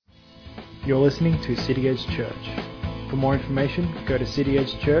You're listening to City Edge Church. For more information, go to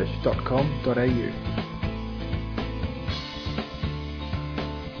cityedgechurch.com.au.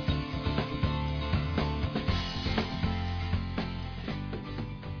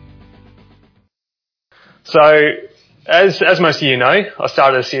 So, as most of you know, I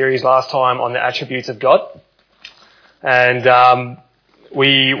started a series last time on the attributes of God. And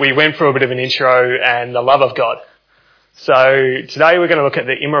we went through a bit of an intro and the love of God. So today we're going to look at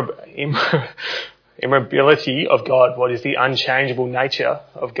the immobility of God. What is the unchangeable nature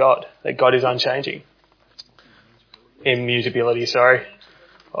of God? That God is unchanging. Immutability, sorry.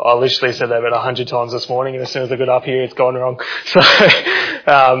 I literally said that about 100 times this morning, and as soon as I got up here, it's gone wrong. So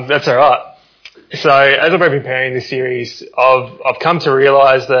that's all right. So as I've been preparing this series, I've come to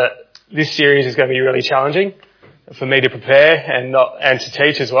realise that this series is going to be really challenging for me to prepare and to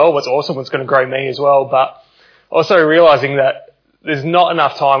teach as well. What's awesome, what's going to grow me as well, but also realising that there's not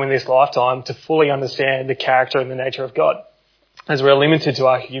enough time in this lifetime to fully understand the character and the nature of God, as we're limited to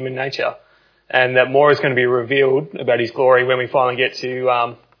our human nature, and that more is going to be revealed about His glory when we finally get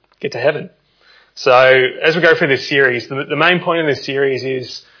to heaven. So as we go through this series, the main point of this series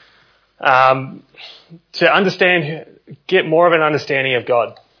is to get more of an understanding of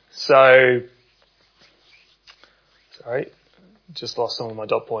God. So, sorry, just lost some of my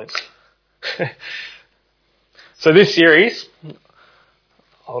dot points. So this series,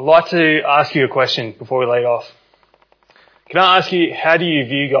 I would like to ask you a question before we lead off. Can I ask you, how do you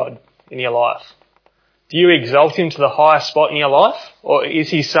view God in your life? Do you exalt Him to the highest spot in your life? Or is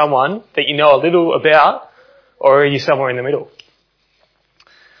He someone that you know a little about? Or are you somewhere in the middle?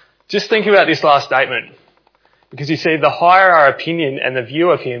 Just think about this last statement. Because you see, the higher our opinion and the view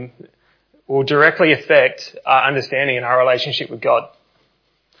of Him will directly affect our understanding and our relationship with God.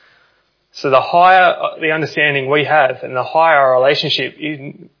 So the higher the understanding we have and the higher our relationship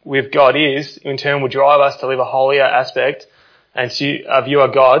with God is, in turn will drive us to live a holier aspect, and our view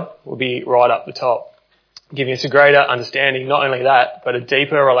of God will be right up the top, giving us a greater understanding, not only that, but a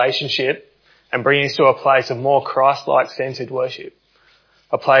deeper relationship, and bringing us to a place of more Christ-like centered worship,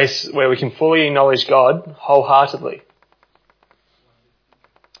 a place where we can fully acknowledge God wholeheartedly.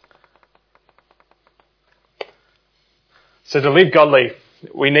 So to live godly,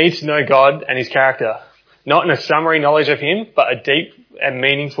 we need to know God and His character, not in a summary knowledge of Him, but a deep and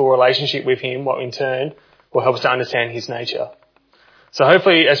meaningful relationship with Him, what in turn will help us to understand His nature. So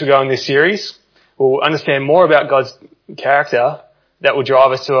hopefully as we go in this series, we'll understand more about God's character that will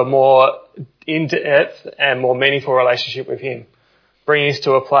drive us to a more in-depth and more meaningful relationship with Him, bringing us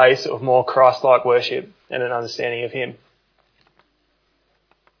to a place of more Christ-like worship and an understanding of Him.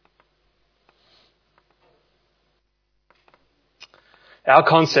 Our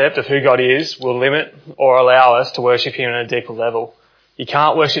concept of who God is will limit or allow us to worship Him on a deeper level. You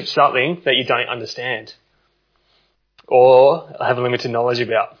can't worship something that you don't understand or have a limited knowledge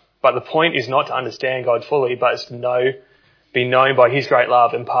about. But the point is not to understand God fully, but it's to be known by His great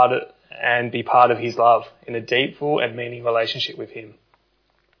love and be part of His love in a deep, full and meaningful relationship with Him.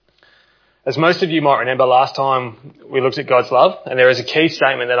 As most of you might remember, last time we looked at God's love, and there is a key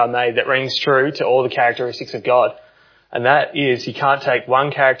statement that I made that rings true to all the characteristics of God. And that is, you can't take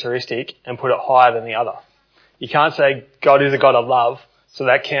one characteristic and put it higher than the other. You can't say God is a God of love, so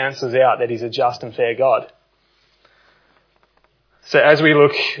that cancels out that He's a just and fair God. So as we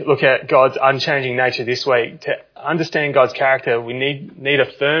look at God's unchanging nature this week, to understand God's character, we need a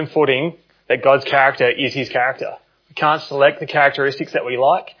firm footing that God's character is His character. We can't select the characteristics that we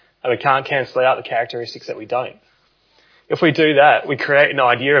like, and we can't cancel out the characteristics that we don't. If we do that, we create an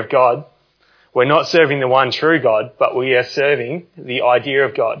idea of God. We're not serving the one true God, but we are serving the idea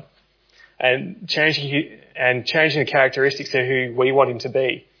of God and changing the characteristics of who we want Him to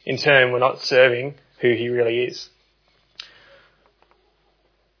be. In turn, we're not serving who He really is.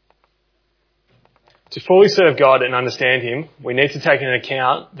 To fully serve God and understand Him, we need to take into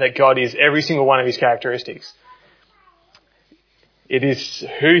account that God is every single one of His characteristics. It is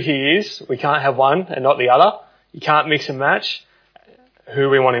who He is. We can't have one and not the other. You can't mix and match who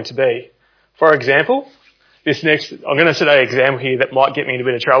we want Him to be. For example, I'm going to set an example here that might get me in a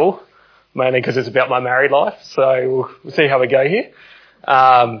bit of trouble, mainly because it's about my married life. So we'll see how we go here.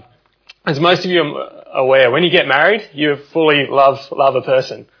 As most of you are aware, when you get married, you fully love a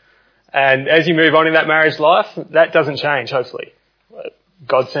person. And as you move on in that marriage life, that doesn't change, hopefully.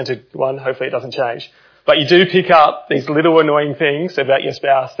 God-centered one, hopefully it doesn't change. But you do pick up these little annoying things about your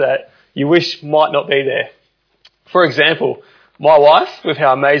spouse that you wish might not be there. For example, my wife, with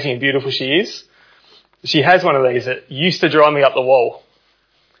how amazing and beautiful she is, she has one of these that used to drive me up the wall.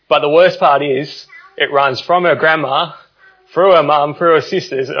 But the worst part is, it runs from her grandma through her mum, through her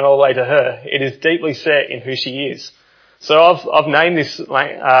sisters, and all the way to her. It is deeply set in who she is. So I've named this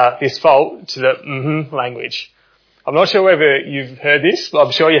fault to the language. I'm not sure whether you've heard this, but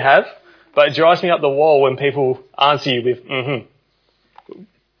I'm sure you have. But it drives me up the wall when people answer you with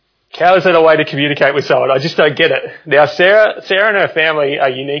How is that a way to communicate with someone? I just don't get it. Now, Sarah and her family are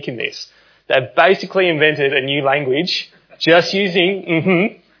unique in this. They've basically invented a new language just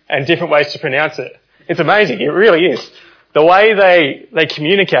using and different ways to pronounce it. It's amazing. It really is. The way they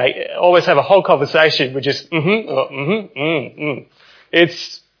communicate, always have a whole conversation with just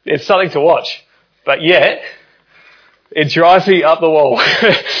It's something to watch. But yet, it drives me up the wall.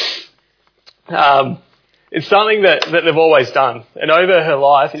 It's something that they've always done. And over her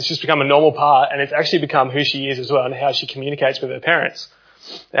life, it's just become a normal part, and it's actually become who she is as well and how she communicates with her parents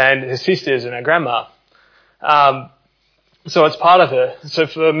and her sisters and her grandma. So it's part of her. So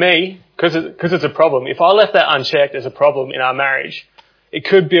for me, because it's a problem, if I left that unchecked as a problem in our marriage, it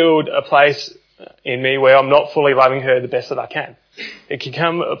could build a place in me where I'm not fully loving her the best that I can. It can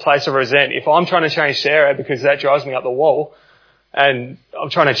become a place of resent. If I'm trying to change Sarah because that drives me up the wall, and I'm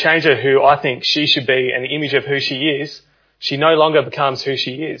trying to change her who I think she should be and the image of who she is, she no longer becomes who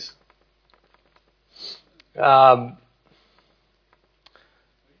she is. So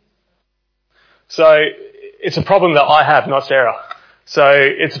it's a problem that I have, not Sarah. So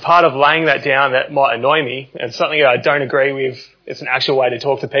it's a part of laying that down that might annoy me, and something that I don't agree with. It's an actual way to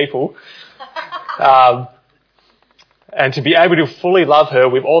talk to people. And to be able to fully love her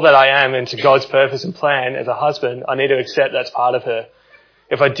with all that I am and to God's purpose and plan as a husband, I need to accept that's part of her.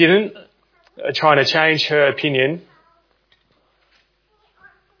 If I didn't, trying to change her opinion.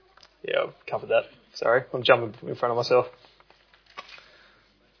 Yeah, I've covered that. Sorry, I'm jumping in front of myself.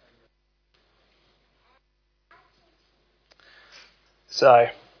 So,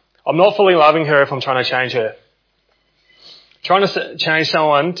 I'm not fully loving her if I'm trying to change her. Trying to change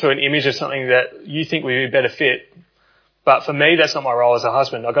someone to an image of something that you think would be a better fit. But for me, that's not my role as a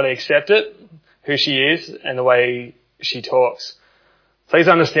husband. I've got to accept it, who she is and the way she talks. Please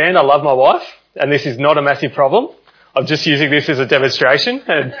understand, I love my wife, and this is not a massive problem. I'm just using this as a demonstration,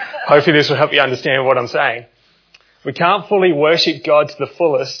 and hopefully this will help you understand what I'm saying. We can't fully worship God to the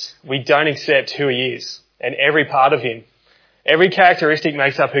fullest. We don't accept who he is and every part of him. Every characteristic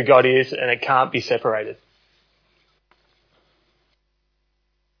makes up who God is, and it can't be separated.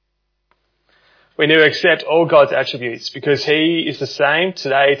 We need to accept all God's attributes because he is the same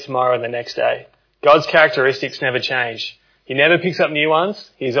today, tomorrow, and the next day. God's characteristics never change. He never picks up new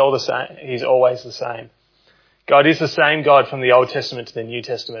ones. He's always the same. God is the same God from the Old Testament to the New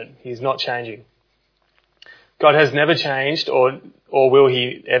Testament. He's not changing. God has never changed or will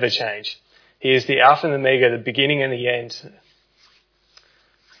he ever change. He is the Alpha and the Omega, the beginning and the end.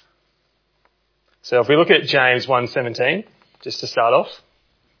 So if we look at James 1:17, just to start off.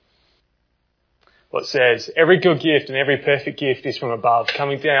 What says, every good gift and every perfect gift is from above,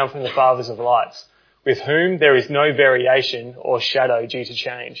 coming down from the fathers of lights, with whom there is no variation or shadow due to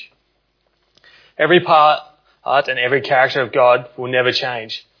change. Every part and every character of God will never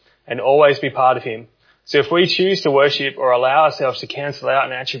change and always be part of him. So if we choose to worship or allow ourselves to cancel out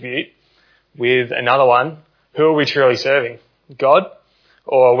an attribute with another one, who are we truly serving? God?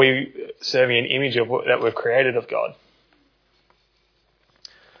 Or are we serving an image that we've created of God?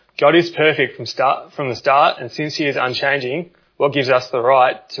 God is perfect from the start, and since he is unchanging, what gives us the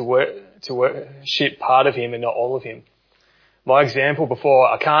right to worship part of him and not all of him? My example before,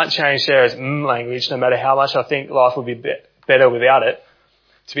 I can't change Sarah's language no matter how much I think life would be better without it.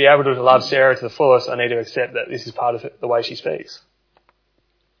 To be able to love Sarah to the fullest, I need to accept that this is part of the way she speaks.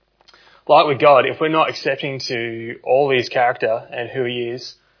 Like with God, if we're not accepting to all his character and who he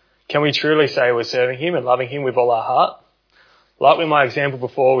is, can we truly say we're serving him and loving him with all our heart? Like with my example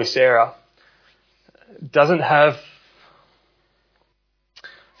before with Sarah doesn't have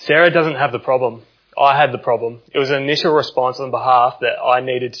the problem. I had the problem. It was an initial response on behalf that I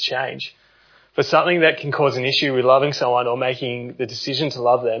needed to change. For something that can cause an issue with loving someone or making the decision to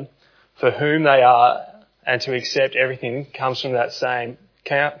love them for whom they are and to accept everything comes from the same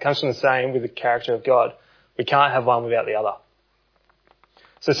with the character of God. We can't have one without the other.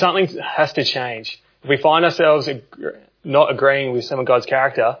 So something has to change. If we find ourselves not agreeing with some of God's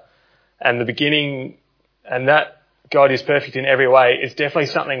character and the beginning and that God is perfect in every way, it's definitely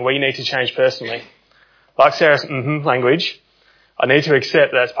something we need to change personally. Like Sarah's language, I need to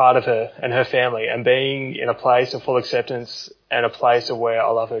accept that's part of her and her family and being in a place of full acceptance and a place of where I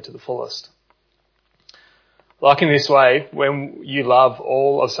love her to the fullest. Like in this way, when you love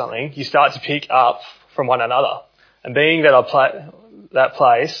all of something, you start to pick up from one another. And being that that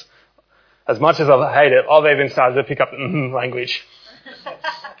place, As much as I hate it, I've even started to pick up the language.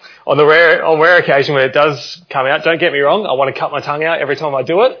 On rare occasion when it does come out, don't get me wrong, I want to cut my tongue out every time I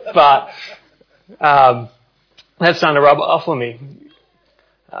do it, but that's starting to rub off on me.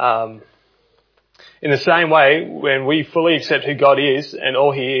 In the same way, when we fully accept who God is and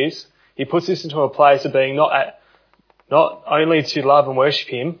all He is, He puts us into a place of being not only to love and worship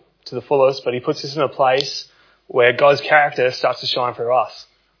Him to the fullest, but He puts us in a place where God's character starts to shine through us,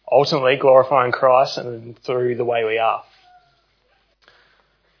 ultimately glorifying Christ and through the way we are.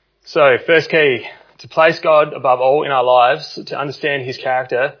 So, first key, to place God above all in our lives, to understand His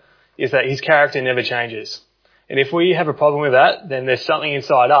character, is that His character never changes. And if we have a problem with that, then there's something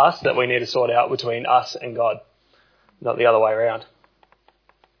inside us that we need to sort out between us and God, not the other way around.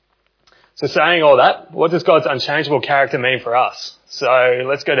 So saying all that, what does God's unchangeable character mean for us? So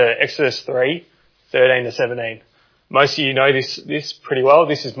let's go to Exodus 3:13 to 17. Most of you know this pretty well.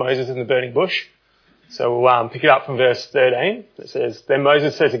 This is Moses in the burning bush. So we'll pick it up from verse 13. It says, "Then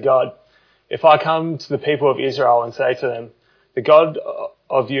Moses said to God, 'If I come to the people of Israel and say to them, the God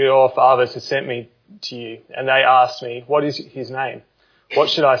of your fathers has sent me to you, and they asked me, what is his name? What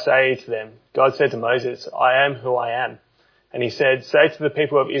should I say to them?' God said to Moses, 'I am who I am.' And he said, 'Say to the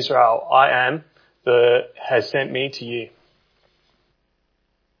people of Israel, I am has sent me to you.'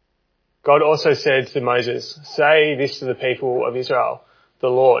 God also said to Moses, 'Say this to the people of Israel, the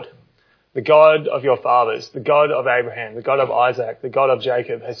Lord, the God of your fathers, the God of Abraham, the God of Isaac, the God of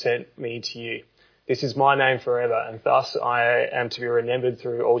Jacob has sent me to you. This is my name forever, and thus I am to be remembered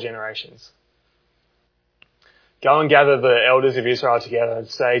through all generations. Go and gather the elders of Israel together and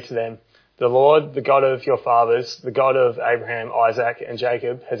say to them, the Lord, the God of your fathers, the God of Abraham, Isaac, and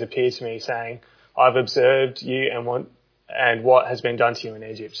Jacob has appeared to me, saying, I've observed you and what has been done to you in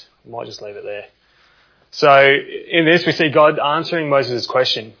Egypt.'" I might just leave it there. So in this we see God answering Moses'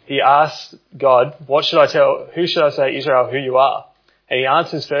 question. He asks God, who should I say Israel who you are? And he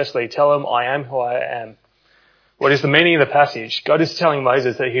answers firstly, tell them I am who I am. What is the meaning of the passage? God is telling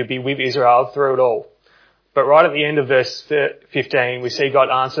Moses that he'll be with Israel through it all. But right at the end of verse 15, we see God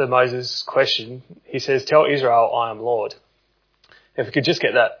answer Moses' question. He says, tell Israel I am Lord. If we could just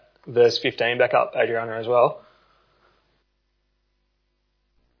get that verse 15 back up, Adriana, as well.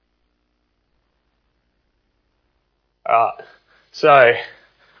 Alright, so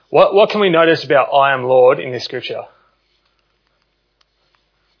what can we notice about I am Lord in this scripture?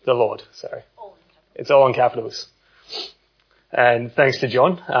 The Lord, sorry. It's all in capitals. And thanks to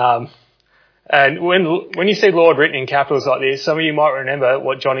John. And when you see Lord written in capitals like this, some of you might remember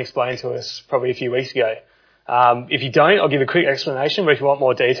what John explained to us probably a few weeks ago. If you don't, I'll give a quick explanation, but if you want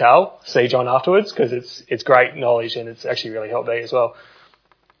more detail, see John afterwards, because it's great knowledge and it's actually really helped me as well.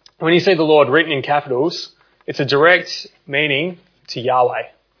 When you see the Lord written in capitals, it's a direct meaning to Yahweh.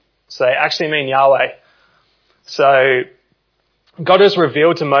 So they actually mean Yahweh. So God has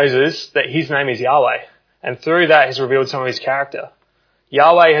revealed to Moses that his name is Yahweh, and through that he's revealed some of his character.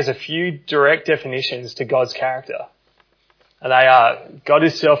 Yahweh has a few direct definitions to God's character. And they are, God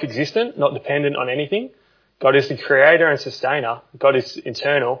is self-existent, not dependent on anything. God is the creator and sustainer. God is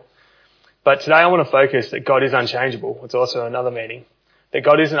eternal. But today I want to focus that God is unchangeable. It's also another meaning. That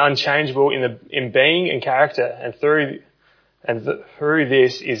God is unchangeable in being and character, and through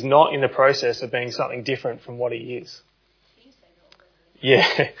this is not in the process of being something different from what he is.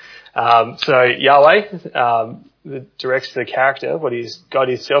 Yeah. So Yahweh directs to the character. God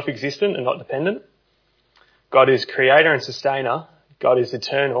is self-existent and not dependent. God is creator and sustainer. God is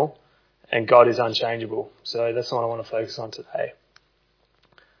eternal, and God is unchangeable. So that's what I want to focus on today.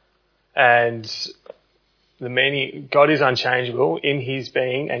 And the meaning, God is unchangeable in his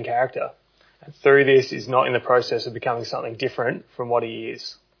being and character. And through this is not in the process of becoming something different from what he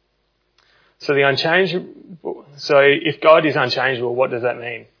is. So if God is unchangeable, what does that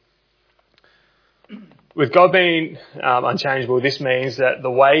mean? With God being unchangeable, this means that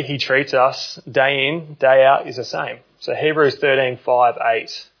the way he treats us day in, day out is the same. So Hebrews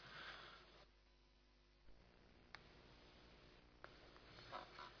 13:5-8.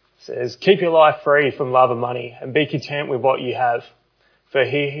 Says, keep your life free from love of money and be content with what you have. For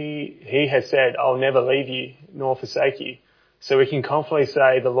he has said, I'll never leave you nor forsake you. So we can confidently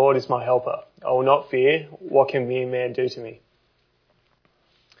say, the Lord is my helper. I will not fear. What can mere man do to me?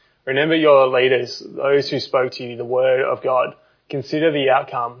 Remember your leaders, those who spoke to you the word of God. Consider the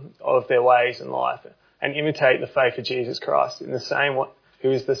outcome of their ways in life and imitate the faith of Jesus Christ,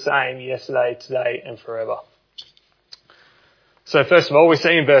 who is the same yesterday, today, and forever. So first of all, we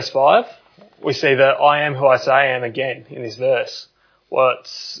see in verse 5, we see that I am who I say I am again in this verse.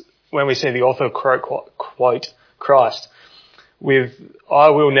 When we see the author quote Christ. with I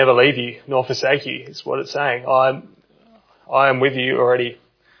will never leave you nor forsake you. It's what it's saying. I am with you already.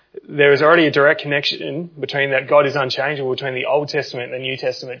 There is already a direct connection between that God is unchangeable between the Old Testament and the New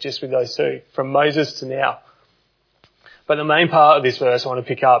Testament, just with those two, from Moses to now. But the main part of this verse I want to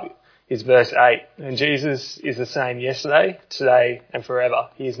pick up is verse 8. And Jesus is the same yesterday, today, and forever.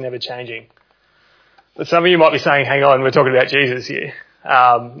 He is never changing. But some of you might be saying, hang on, we're talking about Jesus here.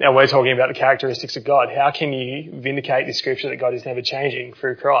 And we're talking about the characteristics of God. How can you vindicate this scripture that God is never changing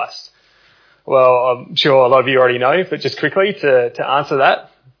through Christ? Well, I'm sure a lot of you already know, but just quickly to answer that,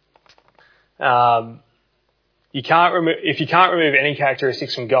 if you can't remove any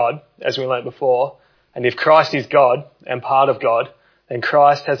characteristics from God, as we learnt before, and if Christ is God and part of God, then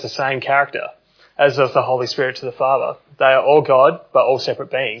Christ has the same character, as does the Holy Spirit to the Father. They are all God, but all separate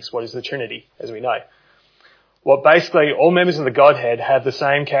beings. What is the Trinity, as we know? What basically all members of the Godhead have the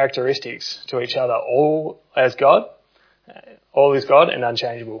same characteristics to each other, all as God, all is God and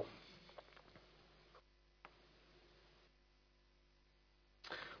unchangeable.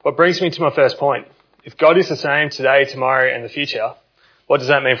 What brings me to my first point. If God is the same today, tomorrow and the future, what does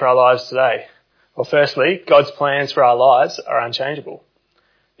that mean for our lives today? Well, firstly, God's plans for our lives are unchangeable.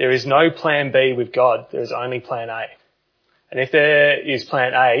 There is no plan B with God. There is only plan A. And if there is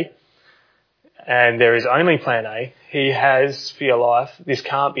plan A, and there is only plan A, he has for your life, this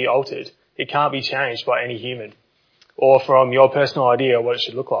can't be altered. It can't be changed by any human or from your personal idea of what it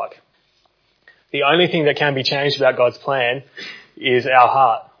should look like. The only thing that can be changed about God's plan is our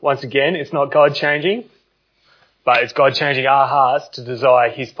heart. Once again, it's not God changing, but it's God changing our hearts to desire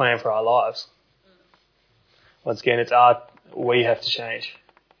his plan for our lives. Once again, we have to change.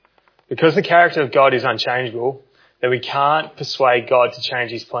 Because the character of God is unchangeable, then we can't persuade God to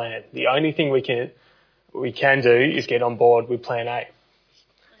change his plan. The only thing we can do is get on board with plan A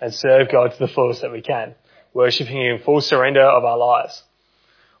and serve God to the fullest that we can, worshipping him in full surrender of our lives.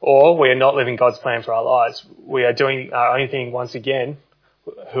 Or we are not living God's plan for our lives. We are doing our own thing once again.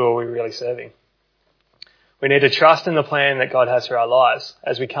 Who are we really serving? We need to trust in the plan that God has for our lives,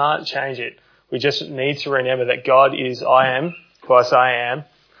 as we can't change it. We just need to remember that God is I am, Christ I am,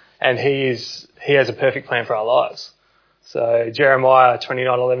 and he has a perfect plan for our lives. So Jeremiah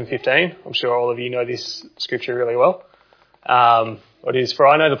 29:11-15, I'm sure all of you know this scripture really well. What is, for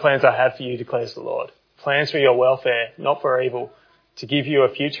I know the plans I have for you, declares the Lord. Plans for your welfare, not for evil, to give you a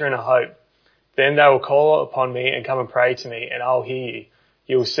future and a hope. Then they will call upon me and come and pray to me, and I will hear you.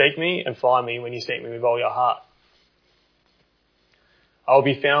 You will seek me and find me when you seek me with all your heart. I will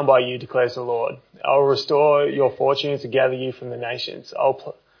be found by you, declares the Lord. I will restore your fortunes to gather you from the nations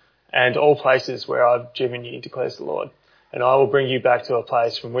and all places where I've driven you, declares the Lord. And I will bring you back to a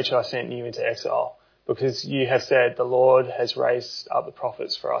place from which I sent you into exile, because you have said, the Lord has raised up the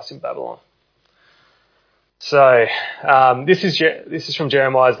prophets for us in Babylon. So this is from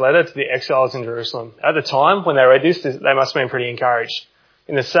Jeremiah's letter to the exiles in Jerusalem. At the time when they read this, they must have been pretty encouraged.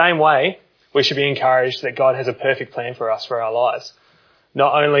 In the same way, we should be encouraged that God has a perfect plan for us, for our lives.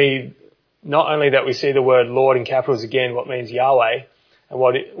 Not only that we see the word Lord in capitals again, what means Yahweh, and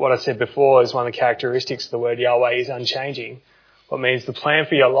what I said before is one of the characteristics of the word Yahweh is unchanging. What means the plan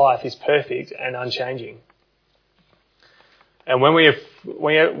for your life is perfect and unchanging. And when we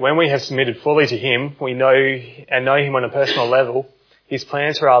have submitted fully to him, we know him on a personal level, his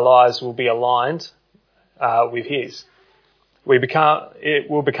plans for our lives will be aligned with his. It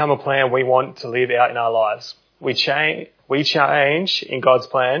will become a plan we want to live out in our lives. We change in God's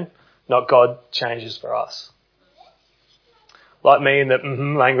plan, not God changes for us. Like me in the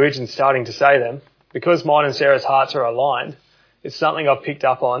language and starting to say them, because mine and Sarah's hearts are aligned, it's something I've picked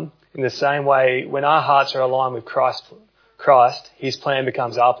up on. In the same way, when our hearts are aligned with Christ, his plan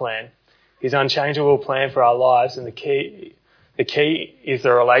becomes our plan. His unchangeable plan for our lives, and the key is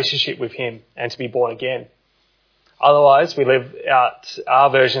the relationship with him and to be born again. Otherwise, we live out our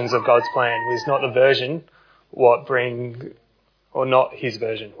versions of God's plan, which is not the version not his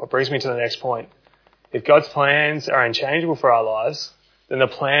version. What brings me to the next point. If God's plans are unchangeable for our lives, then the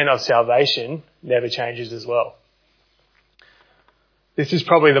plan of salvation never changes as well. This is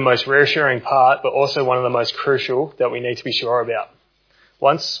probably the most reassuring part, but also one of the most crucial that we need to be sure about.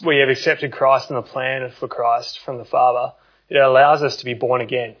 Once we have accepted Christ and the plan for Christ from the Father, it allows us to be born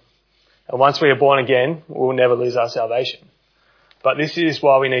again. And once we are born again, we will never lose our salvation. But this is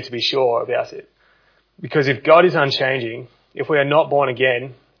why we need to be sure about it. Because if God is unchanging, if we are not born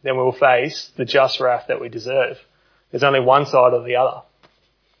again, then we will face the just wrath that we deserve. There's only one side or the other.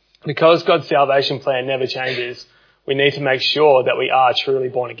 Because God's salvation plan never changes, we need to make sure that we are truly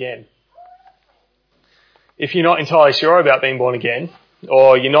born again. If you're not entirely sure about being born again,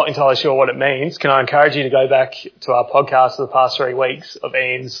 or you're not entirely sure what it means, can I encourage you to go back to our podcast for the past 3 weeks of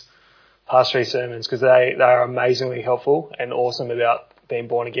Ian's past 3 sermons, because they are amazingly helpful and awesome about being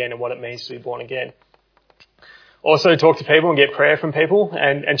born again and what it means to be born again. Also, talk to people and get prayer from people,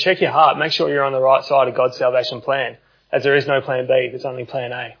 and check your heart. Make sure you're on the right side of God's salvation plan, as there is no plan B, there's only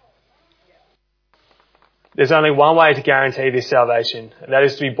plan A. There's only one way to guarantee this salvation, and that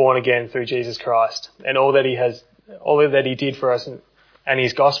is to be born again through Jesus Christ. And all that he did for us and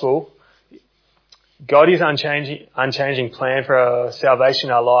his gospel, God's unchanging plan for our salvation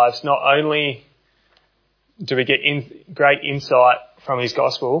in our lives. Not only do we get great insight from his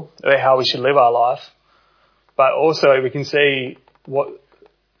gospel about how we should live our life, but also we can see what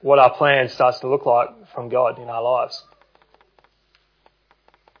our plan starts to look like from God in our lives.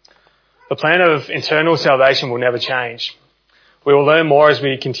 The plan of eternal salvation will never change. We will learn more as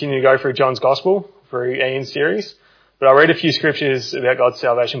we continue to go through John's Gospel, through Ian's series, but I'll read a few scriptures about God's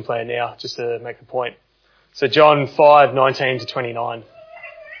salvation plan now, just to make the point. So John 5:19 to 29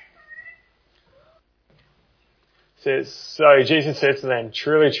 says, "So Jesus said to them,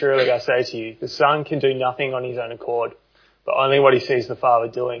 'Truly, truly, I say to you, the Son can do nothing on his own accord, but only what he sees the Father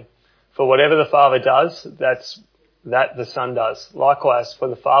doing. For whatever the Father does, that the Son does. Likewise, for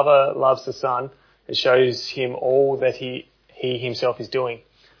the Father loves the Son and shows him all that he himself is doing.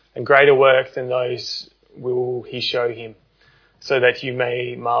 And greater work than those will he show him, so that you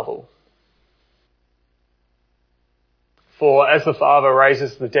may marvel. For as the Father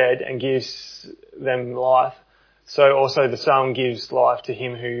raises the dead and gives them life, so also the Son gives life to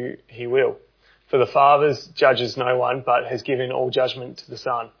him who he will. For the Father judges no one, but has given all judgment to the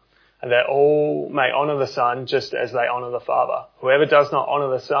Son, and that all may honour the Son just as they honour the Father. Whoever does not honour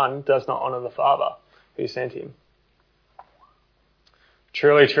the Son does not honour the Father who sent him.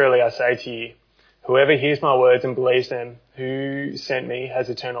 Truly, truly, I say to you, whoever hears my words and believes them who sent me has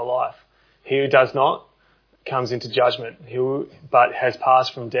eternal life. He who does not comes into judgment, but has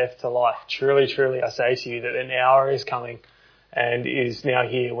passed from death to life. Truly, truly, I say to you that an hour is coming and is now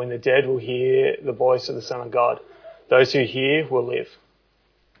here when the dead will hear the voice of the Son of God. Those who hear will live."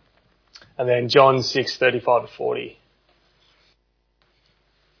 And then John 6:35 to 40.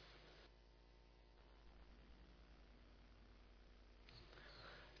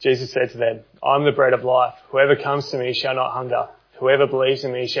 Jesus said to them, "I am the bread of life. Whoever comes to me shall not hunger. Whoever believes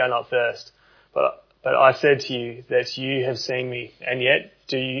in me shall not thirst. But I said to you that you have seen me, and yet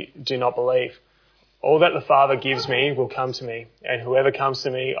do not believe. All that the Father gives me will come to me, and whoever comes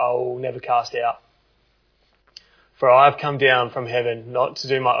to me I will never cast out. For I have come down from heaven not to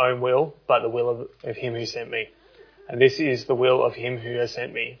do my own will, but the will of him who sent me. And this is the will of him who has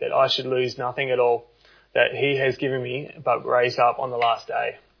sent me, that I should lose nothing at all that he has given me, but raise up on the last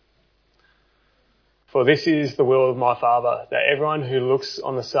day. For this is the will of my Father, that everyone who looks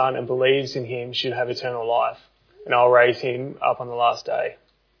on the Son and believes in him should have eternal life, and I'll raise him up on the last day."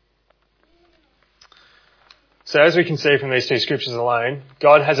 So as we can see from these two scriptures alone,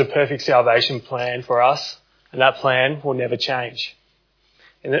 God has a perfect salvation plan for us, and that plan will never change.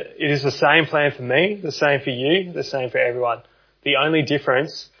 And it is the same plan for me, the same for you, the same for everyone. The only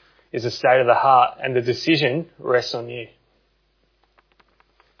difference is the state of the heart, and the decision rests on you.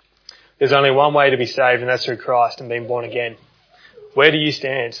 There's only one way to be saved, and that's through Christ and being born again. Where do you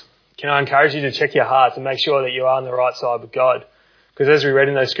stand? Can I encourage you to check your heart and make sure that you are on the right side with God? Because as we read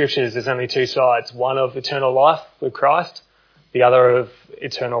in those scriptures, there's only two sides. One of eternal life with Christ, the other of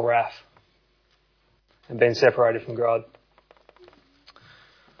eternal wrath and being separated from God.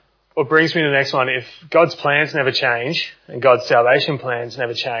 What brings me to the next one, if God's plans never change and God's salvation plans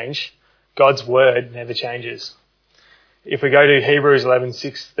never change, God's word never changes. If we go to Hebrews 11,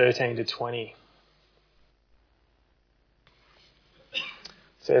 6:13 to 20. It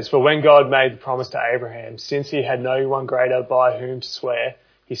says, "For when God made the promise to Abraham, since he had no one greater by whom to swear,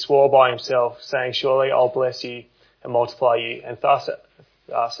 he swore by himself, saying, 'Surely I'll bless you and multiply you.' And thus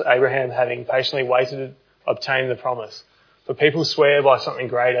Abraham, having patiently waited, obtained the promise. For people swear by something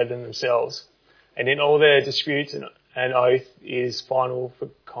greater than themselves, and in all their disputes an oath is final for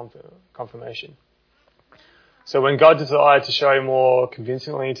confirmation. So when God desired to show more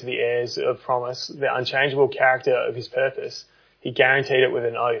convincingly to the heirs of promise the unchangeable character of his purpose, he guaranteed it with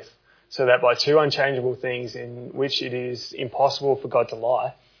an oath, so that by two unchangeable things in which it is impossible for God to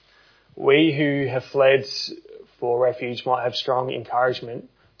lie, we who have fled for refuge might have strong encouragement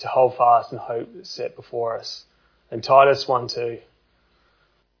to hold fast in hope set before us." And Titus 1:2.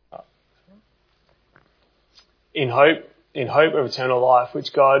 In hope of eternal life,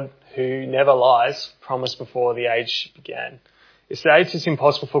 which God, who never lies, promised before the age began. It states it's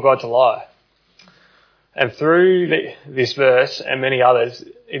impossible for God to lie. And through this verse and many others,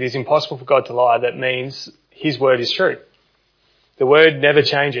 it is impossible for God to lie. That means his word is true. The word never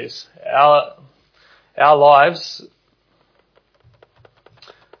changes. Our lives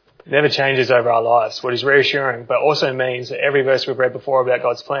never changes over our lives, what is reassuring, but also means that every verse we've read before about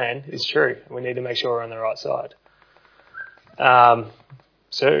God's plan is true. We need to make sure we're on the right side.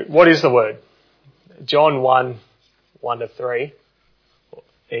 So what is the word? John 1:1-3.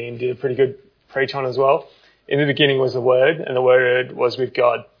 Ian did a pretty good preach on as well. In the beginning was the Word, and the Word was with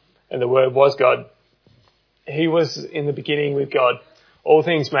God, and the Word was God. He was in the beginning with God. All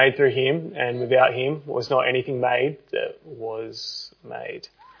things made through him, and without him was not anything made that was made.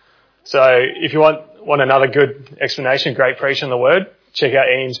 So if you want another good explanation, great preach on the Word, check out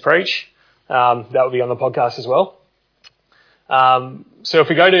Ian's preach. That will be on the podcast as well. So if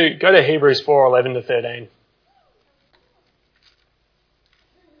we go to Hebrews 4:11-13.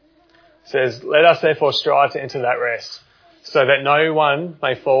 It says, "Let us therefore strive to enter that rest, so that no one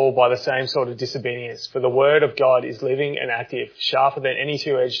may fall by the same sort of disobedience. For the word of God is living and active, sharper than any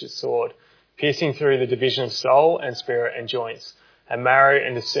two-edged sword, piercing through the division of soul and spirit and joints, and marrow,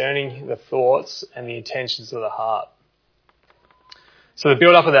 and discerning the thoughts and the intentions of the heart." So the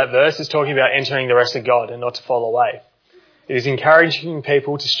build-up of that verse is talking about entering the rest of God and not to fall away. It is encouraging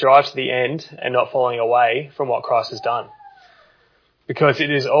people to strive to the end and not falling away from what Christ has done. Because it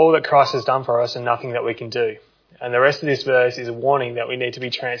is all that Christ has done for us and nothing that we can do. And the rest of this verse is a warning that we need to be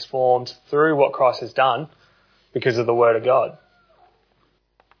transformed through what Christ has done because of the Word of God.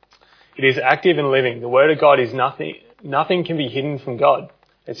 It is active and living. The Word of God is nothing can be hidden from God.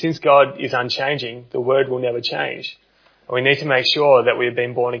 And since God is unchanging, the Word will never change. And we need to make sure that we have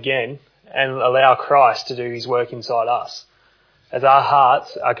been born again and allow Christ to do his work inside us, as our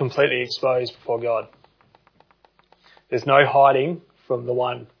hearts are completely exposed before God. There's no hiding from the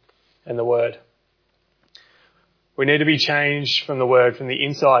One and the Word. We need to be changed from the Word from the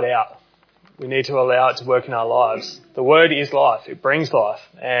inside out. We need to allow it to work in our lives. The Word is life. It brings life.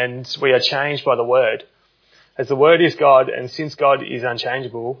 And we are changed by the Word. As the Word is God, and since God is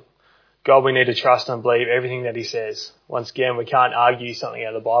unchangeable, God we need to trust and believe everything that he says. Once again, we can't argue something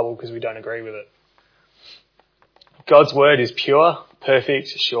out of the Bible because we don't agree with it. God's Word is pure, perfect,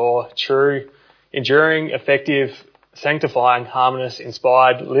 sure, true, enduring, effective, sanctifying, harmonious,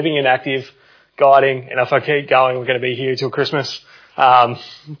 inspired, living and active, guiding, and if I keep going, we're going to be here till Christmas.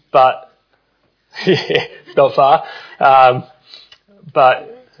 But yeah, not far. But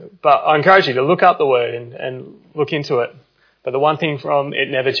I encourage you to look up the Word and look into it. But the one thing from it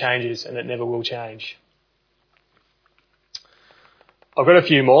never changes and it never will change. I've got a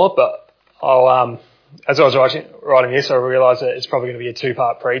few more, but as I was writing this, I realised that it's probably going to be a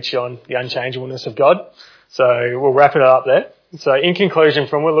two-part preach on the unchangeableness of God. So we'll wrap it up there. So in conclusion,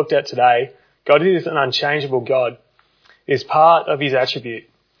 from what we looked at today, God is an unchangeable God. It is part of his attribute.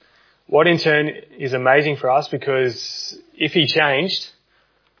 What in turn is amazing for us, because if he changed,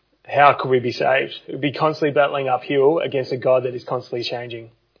 how could we be saved? It would be constantly battling uphill against a God that is constantly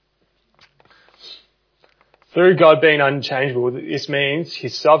changing. Through God being unchangeable, this means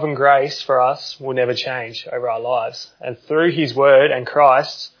his sovereign grace for us will never change over our lives. And through his Word and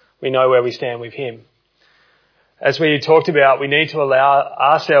Christ, we know where we stand with him. As we talked about, we need to allow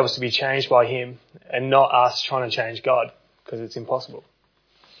ourselves to be changed by him and not us trying to change God, because it's impossible.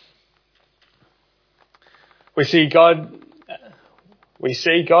 We see God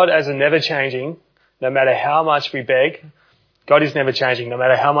as a never changing, no matter how much we beg. God is never changing, no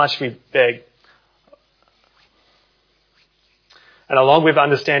matter how much we beg. And along with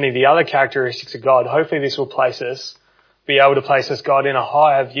understanding the other characteristics of God, hopefully this will be able to place us, God, in a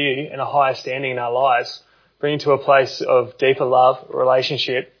higher view and a higher standing in our lives, bring to a place of deeper love,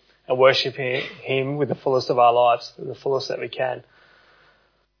 relationship, and worshiping him with the fullest of our lives, the fullest that we can.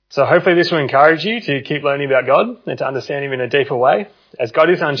 So hopefully this will encourage you to keep learning about God and to understand him in a deeper way. As God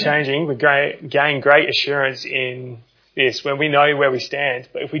is unchanging, we gain great assurance in this when we know where we stand.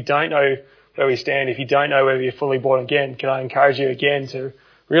 But if we don't know where we stand, if you don't know whether you're fully born again, can I encourage you again to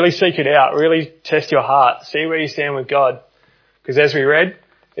really seek it out, really test your heart, see where you stand with God. Because as we read,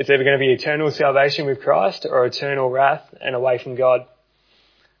 it's either going to be eternal salvation with Christ or eternal wrath and away from God.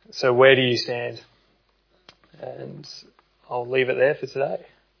 So where do you stand? And I'll leave it there for today.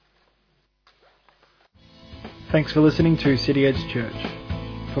 Thanks for listening to City Edge Church.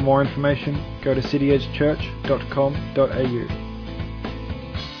 For more information, go to cityedgechurch.com.au.